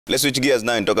Let's switch gears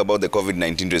now and talk about the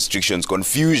COVID-19 restrictions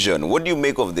confusion. What do you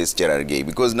make of this, Cherargei?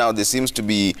 Because now there seems to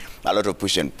be a lot of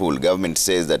push and pull. Government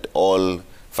says that all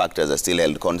factors are still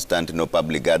held constant, no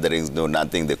public gatherings, no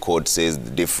nothing. The court says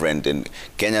different, and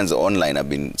Kenyans online have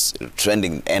been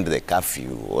trending end the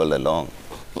curfew all along.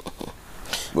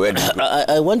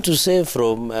 I want to say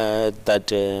from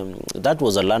that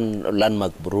was a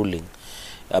landmark ruling,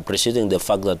 appreciating the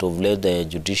fact that of late the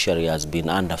judiciary has been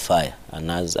under fire and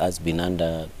has been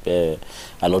under a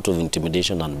lot of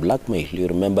intimidation and blackmail. You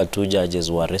remember 2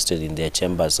 judges were arrested in their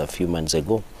chambers a few months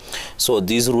ago. So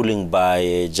this ruling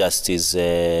by Justice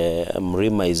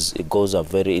Mrima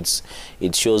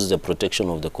it shows the protection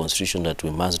of the Constitution that we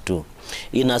must do.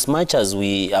 In as much as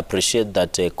we appreciate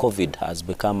that COVID has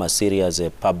become a serious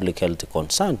public health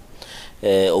concern,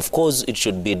 of course, it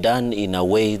should be done in a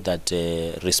way that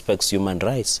respects human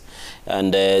rights.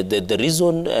 And the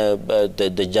reason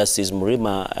the Justice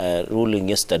Mrima ruling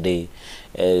yesterday,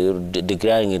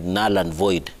 declaring it null and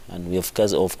void, and we of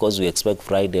course we expect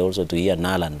Friday also to hear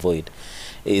null and void,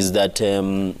 is that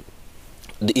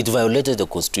it violated the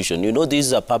Constitution. You know, this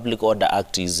is a Public Order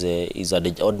Act is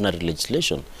an ordinary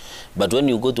legislation. But when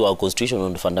you go to our Constitution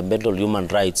on fundamental human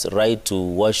rights, right to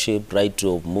worship, right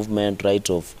to movement, right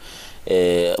of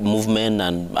movement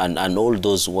and all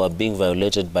those who are being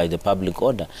violated by the public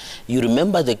order. You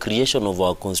remember the creation of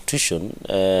our Constitution,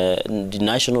 the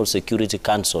National Security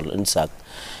Council, NSAC,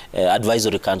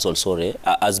 Advisory Council, sorry,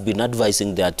 has been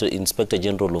advising the Inspector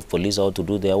General of Police how to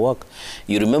do their work.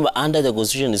 You remember under the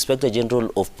Constitution, Inspector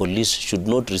General of Police should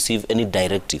not receive any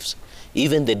directives,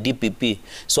 even the DPP.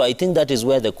 So I think that is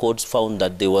where the courts found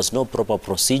that there was no proper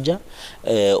procedure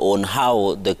on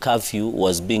how the curfew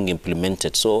was being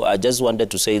implemented. So I just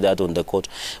wanted to say that on the court.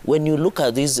 When you look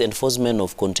at this enforcement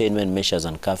of containment measures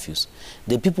and curfews,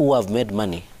 the people who have made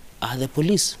money are the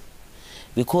police.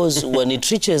 Because when it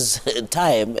reaches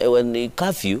time, when the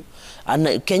curfew, and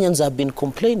Kenyans have been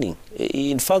complaining.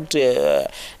 In fact, there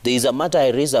is a matter I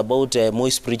raised about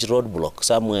Moist Bridge roadblock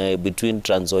somewhere between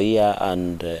Trans Nzoia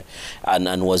and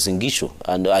Wazingishu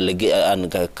and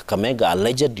Kakamega.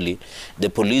 Allegedly, the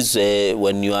police,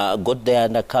 when you got there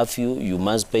under curfew, you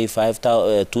must pay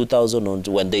 2,000.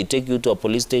 When they take you to a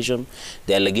police station,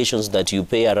 the allegations that you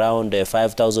pay around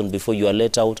 5,000 before you are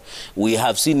let out. We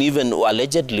have seen even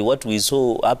allegedly what we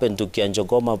saw happen to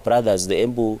Kianjogoma brothers, the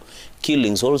Embu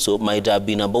killings also might have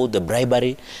been about the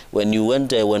bribery. When you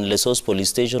went, when Lesos police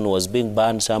station was being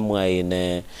banned somewhere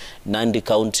in Nandi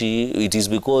County, it is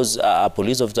because a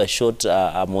police officer shot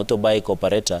a motorbike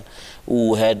operator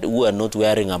who were not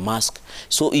wearing a mask.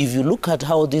 So if you look at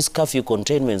how these curfew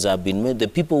containments have been made, the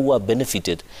people who have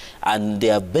benefited, and they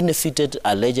have benefited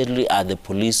allegedly are the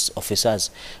police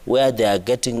officers, where they are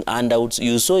getting handouts.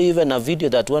 You saw even a video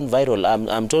that went viral.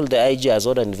 I'm told the IG has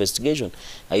ordered an investigation,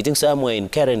 I think somewhere in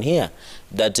Karen here,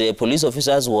 that police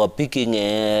officers were picking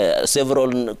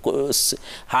several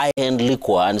high-end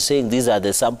liquor and saying these are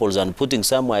the samples and putting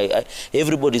somewhere.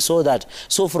 Everybody saw that.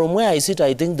 So from where I sit,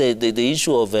 I think the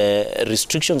issue of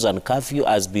restrictions and curfew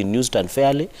has been used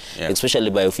unfairly, especially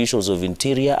by officials of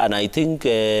Interior. And I think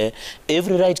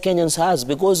every right Kenyans has,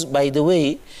 because, by the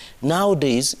way,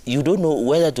 nowadays you don't know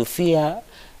whether to fear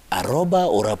a robber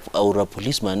or a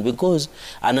policeman, because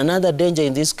another danger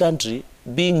in this country,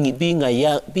 being a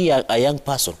young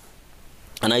person.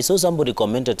 And I saw somebody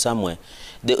commented somewhere,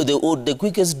 the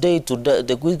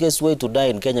quickest way to die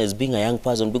in Kenya is being a young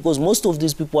person, because most of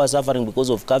these people are suffering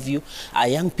because of curfew are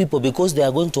young people, because they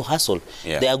are going to hustle.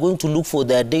 They are going to look for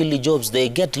their daily jobs. They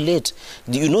get late.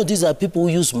 You know, these are people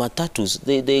who use matatus.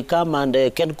 They come and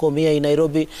can come here in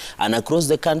Nairobi and across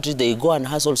the country. They go and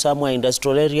hustle somewhere in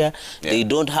industrial area. They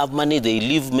don't have money. They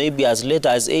leave maybe as late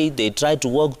as 8. They try to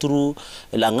walk through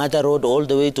Langata Road all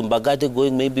the way to Mbagate,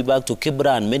 going maybe back to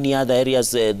Kibra and many other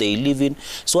areas they live in.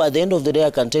 So at the end of the day,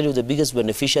 I can tell you the biggest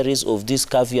beneficiaries of this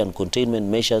curfew and containment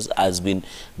measures has been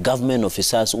government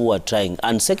officers who are trying.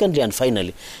 And secondly and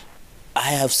finally, I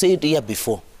have said here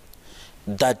before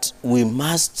that we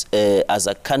must, as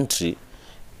a country,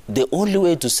 the only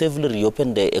way to safely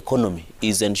reopen the economy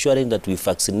is ensuring that we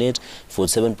vaccinate for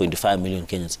 7.5 million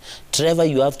Kenyans. Trevor,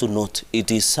 you have to note,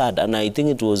 it is sad, and I think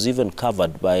it was even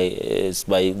covered by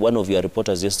one of your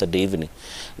reporters yesterday evening,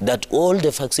 that all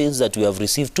the vaccines that we have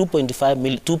received,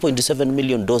 2.7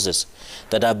 million doses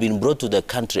that have been brought to the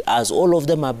country, as all of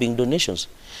them are being donations.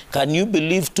 Can you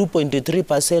believe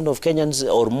 2.3% of Kenyans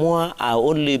or more are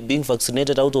only being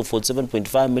vaccinated out of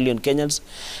 47.5 million Kenyans?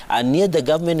 And yet the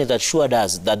government has assured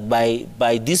us that that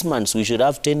by this month we should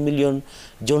have 10 million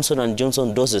Johnson &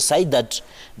 Johnson doses. Cite that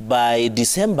by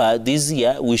December this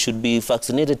year we should be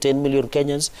vaccinated 10 million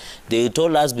Kenyans. They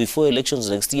told us before elections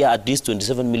next year at least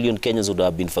 27 million Kenyans would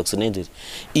have been vaccinated.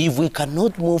 If we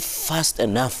cannot move fast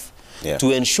enough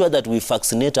to ensure that we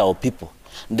vaccinate our people,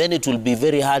 then it will be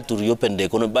very hard to reopen the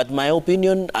economy. But my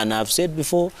opinion, and I've said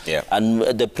before, and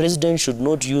the president should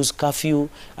not use curfew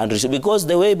and because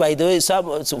by the way,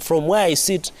 from where I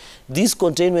sit, these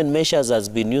containment measures has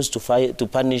been used to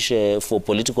punish for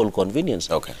political convenience.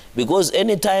 Okay. Because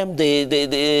anytime the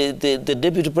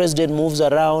deputy president moves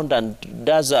around and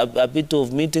does a bit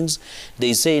of meetings,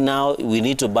 they say now we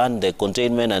need to ban the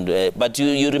containment. And but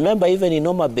you remember even in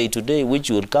Homa Bay today, which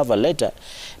you will cover later,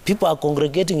 people are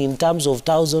congregating in terms of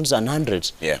thousands and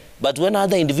hundreds. Yeah. But when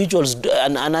other individuals,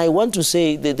 and I want to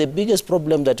say the biggest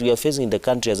problem that we are facing in the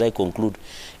country, as I conclude,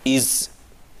 is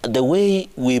the way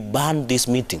we ban these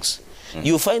meetings.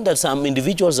 You find that some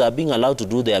individuals are being allowed to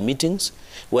do their meetings.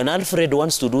 When Alfred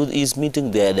wants to do his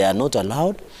meeting, they are not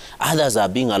allowed. Others are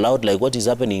being allowed, like what is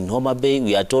happening in Homa Bay.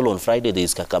 We are told on Friday there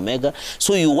is Kakamega.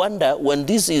 So you wonder, when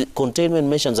these containment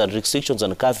measures and restrictions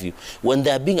and curfew, when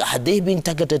are they being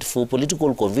targeted for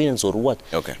political convenience or what?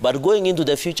 Okay. But going into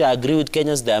the future, I agree with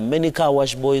Kenyans. There are many car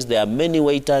wash boys, there are many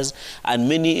waiters, and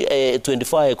many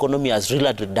 24-hour economy has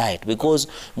really died because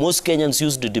most Kenyans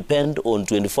used to depend on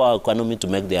 24-hour economy to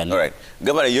make their living. All right.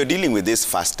 Governor, you're dealing with this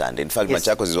firsthand. In fact,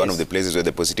 Machakos is one of the places where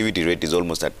the positivity rate is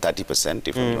almost at 30%,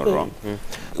 if I'm not wrong.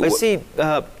 But see,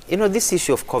 you know, this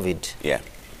issue of COVID,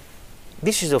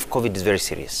 this issue of COVID is very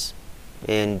serious.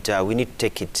 And we need to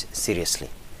take it seriously.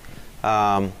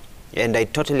 And I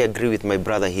totally agree with my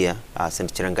brother here,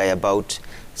 Senator Chirangai, about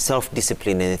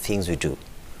self-discipline and the things we do.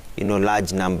 You know,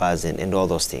 large numbers and all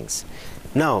those things.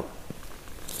 Now,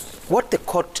 what the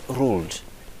court ruled,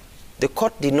 the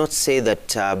court did not say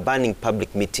that banning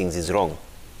public meetings is wrong.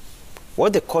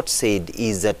 What the court said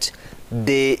is that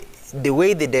the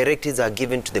way the directives are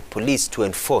given to the police to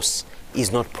enforce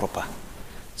is not proper.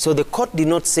 So the court did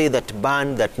not say that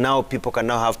that now people can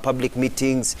now have public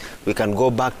meetings, we can go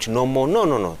back to normal. No,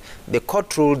 no, no. The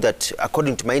court ruled that,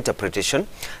 according to my interpretation,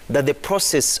 that the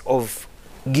process of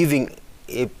giving,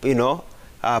 you know,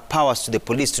 powers to the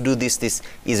police to do this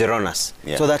is erroneous.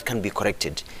 So that can be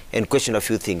corrected and question a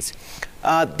few things.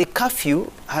 The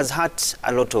curfew has hurt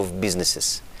a lot of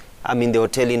businesses. I mean, the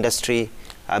hotel industry,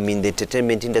 I mean, the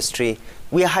entertainment industry.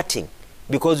 We are hurting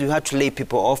because we had to lay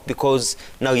people off because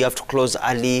now you have to close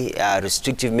early,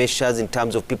 restrictive measures in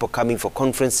terms of people coming for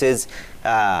conferences.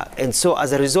 And so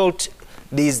as a result,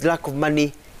 there is lack of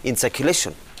money in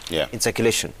circulation,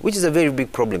 which is a very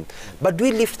big problem. But do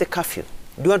we lift the curfew?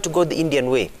 Do we want to go the Indian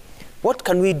way? What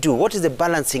can we do? What is the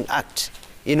balancing act?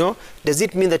 You know, does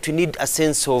it mean that we need a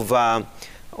sense of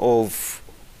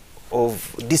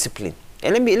discipline?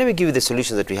 And let me give you the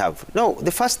solutions that we have. Now, the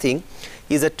first thing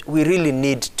is that we really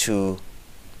need to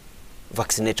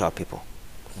vaccinate our people.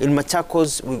 In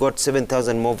Machakos, we got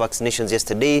 7,000 more vaccinations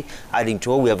yesterday. Adding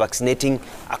to all, we are vaccinating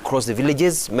across the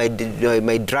villages. My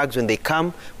drugs, when they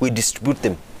come, we distribute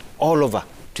them all over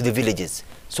to the villages.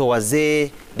 So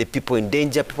wazee, the people in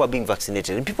danger, people are being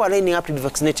vaccinated. And people are lining up to be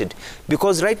vaccinated.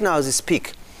 Because right now, as we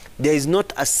speak, there is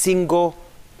not a single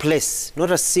place,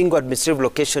 not a single administrative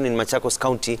location in Machakos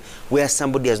County where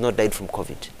somebody has not died from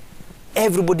COVID.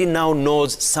 Everybody now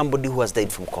knows somebody who has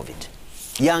died from COVID.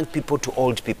 Young people to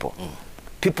old people.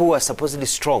 People who are supposedly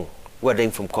strong who are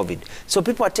dying from COVID. So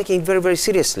people are taking it very, very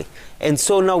seriously. And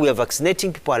so now we are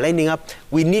vaccinating, people are lining up.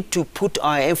 We need to put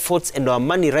our efforts and our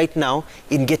money right now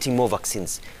in getting more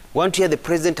vaccines. One year the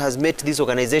president has met these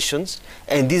organizations,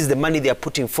 and this is the money they are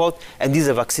putting forth, and these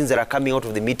are vaccines that are coming out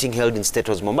of the meeting held in State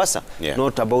House, Mombasa.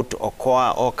 Not about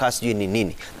Okoa, Okas,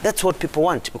 Nini. That's what people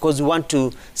want, because we want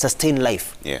to sustain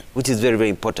life, which is very, very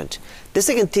important. The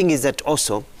second thing is that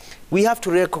also, we have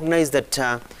to recognize that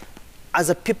as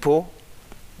a people,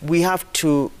 we have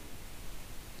to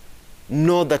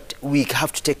know that we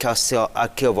have to take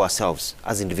care of ourselves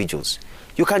as individuals.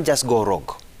 You can't just go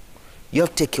rogue. You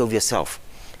have to take care of yourself.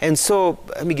 And so,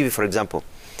 let me give you, for example,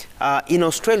 in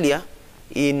Australia,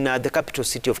 in the capital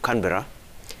city of Canberra,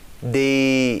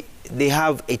 they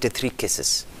have 83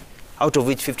 cases, out of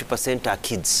which 50% are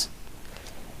kids.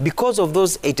 Because of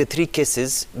those 83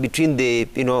 cases, between the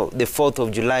 4th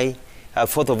of July,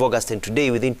 4th of August and today,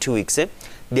 within 2 weeks,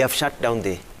 they have shut down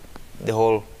the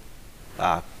whole,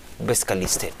 basically,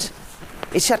 state.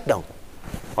 It's shut down.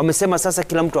 Wamesema sasa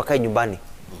kila mtu akae nyumbani.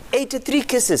 83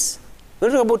 cases. We're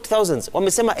talking about thousands.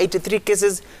 Wamesema 83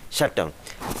 cases shut down.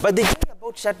 But the thing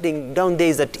about shutting down there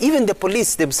is that even the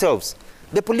police themselves,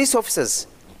 the police officers,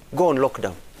 go on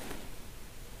lockdown.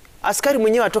 Askari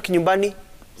mwenyewe atoki nyumbani,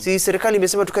 Si serikali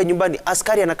imesema tukae nyumbani,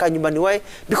 askari anakaa nyumbani. Why?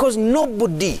 Because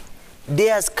nobody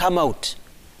dares come out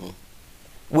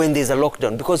when there's a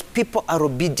lockdown, because people are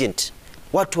obedient.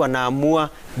 Watu wanaamua,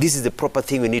 this is the proper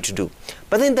thing we need to do.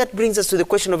 But then that brings us to the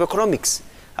question of economics.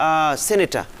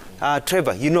 Senator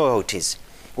Trevor, you know how it is.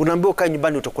 Unaambiwa kaa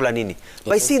nyumbani utakula nini?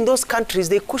 But see, in those countries,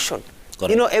 they cushion. Correct.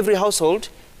 You know, every household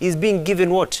is being given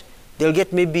what? They'll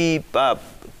get maybe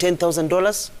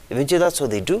 $10,000. Eventually, that's what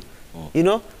they do. You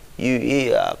know,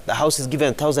 the house is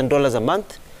given $1,000 a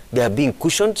month. They are being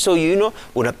cushioned. So, you know,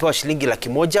 unapewa shilingi laki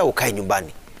moja, ukae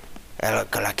nyumbani.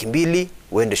 Laki mbili,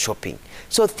 uende shopping.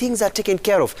 So things are taken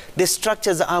care of. The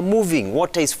structures are moving.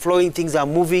 Water is flowing. Things are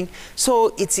moving.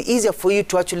 So it's easier for you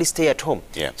to actually stay at home.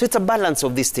 Yeah. So it's a balance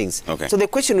of these things. Okay. So the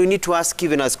question we need to ask,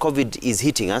 even as COVID is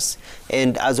hitting us,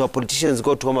 and as our politicians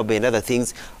go to Homa Bay and other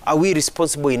things, are we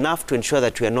responsible enough to ensure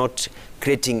that we are not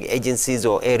creating agencies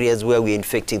or areas where we're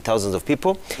infecting thousands of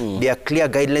people? There are clear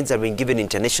guidelines that have been given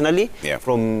internationally,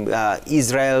 from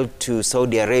Israel to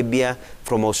Saudi Arabia,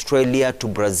 from Australia to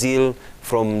Brazil,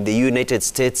 from the United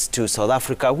States to South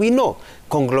Africa. We know,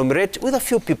 conglomerate with a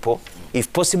few people,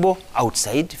 if possible,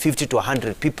 outside, 50 to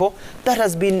 100 people. That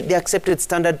has been the accepted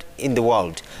standard in the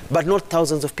world, but not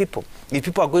thousands of people. If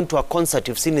people are going to a concert,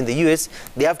 you've seen in the US,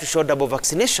 they have to show double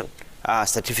vaccination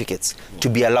certificates to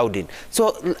be allowed in.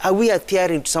 So are we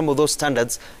adhering to some of those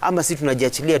standards, ama si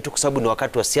tunajiachilia tu kwa sababu ni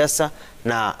wakati wa siasa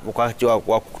na wakati wa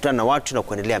kukutana na watu na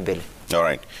kuendelea mbele? All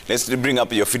right. Let's bring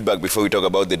up your feedback before we talk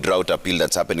about the drought appeal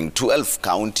that's happening. 12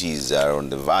 counties are on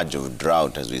the verge of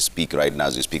drought as we speak right now.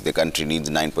 As we speak, the country needs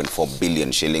 9.4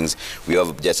 billion shillings. We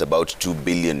have just about 2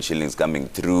 billion shillings coming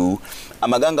through.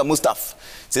 Amaganga Mustaf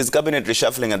says cabinet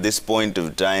reshuffling at this point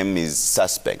of time is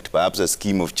suspect. Perhaps a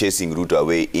scheme of chasing Ruto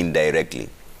away indirectly.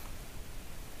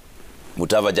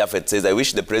 Mutava Jaffet says, I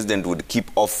wish the president would keep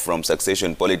off from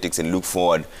succession politics and look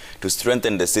forward to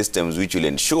strengthen the systems which will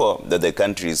ensure that the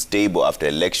country is stable after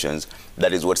elections.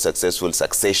 That is what successful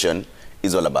succession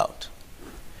is all about.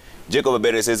 Jacob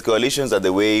Abere says, coalitions are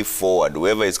the way forward.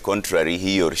 Whoever is contrary,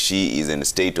 he or she is in a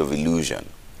state of illusion.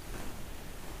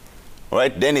 All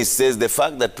right, Dennis says, the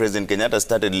fact that President Kenyatta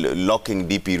started locking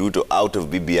DP Ruto out of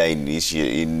BBI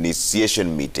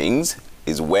initiation meetings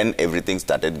is when everything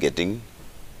started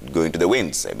going to the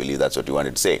winds. I believe that's what you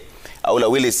wanted to say. Aula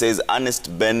Willis says,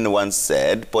 Ernest Ben once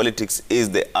said, politics is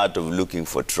the art of looking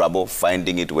for trouble,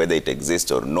 finding it whether it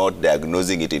exists or not,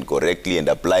 diagnosing it incorrectly and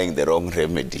applying the wrong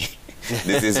remedy.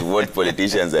 This is what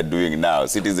politicians are doing now.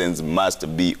 Citizens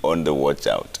must be on the watch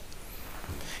out.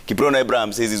 Kiprono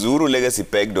Abraham says, is Uhuru legacy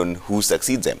pegged on who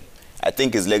succeeds him? I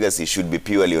think his legacy should be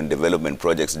purely on development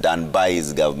projects done by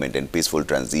his government and peaceful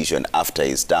transition after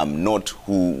his term, not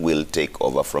who will take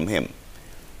over from him.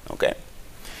 Okay.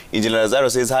 Engineer Lazaro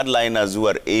says hardliners who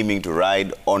are aiming to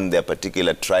ride on their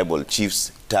particular tribal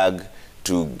chiefs tag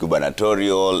to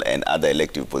gubernatorial and other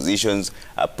elective positions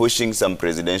are pushing some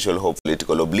presidential hope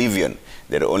political oblivion.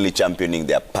 They're only championing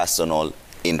their personal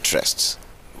interests.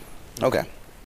 Okay.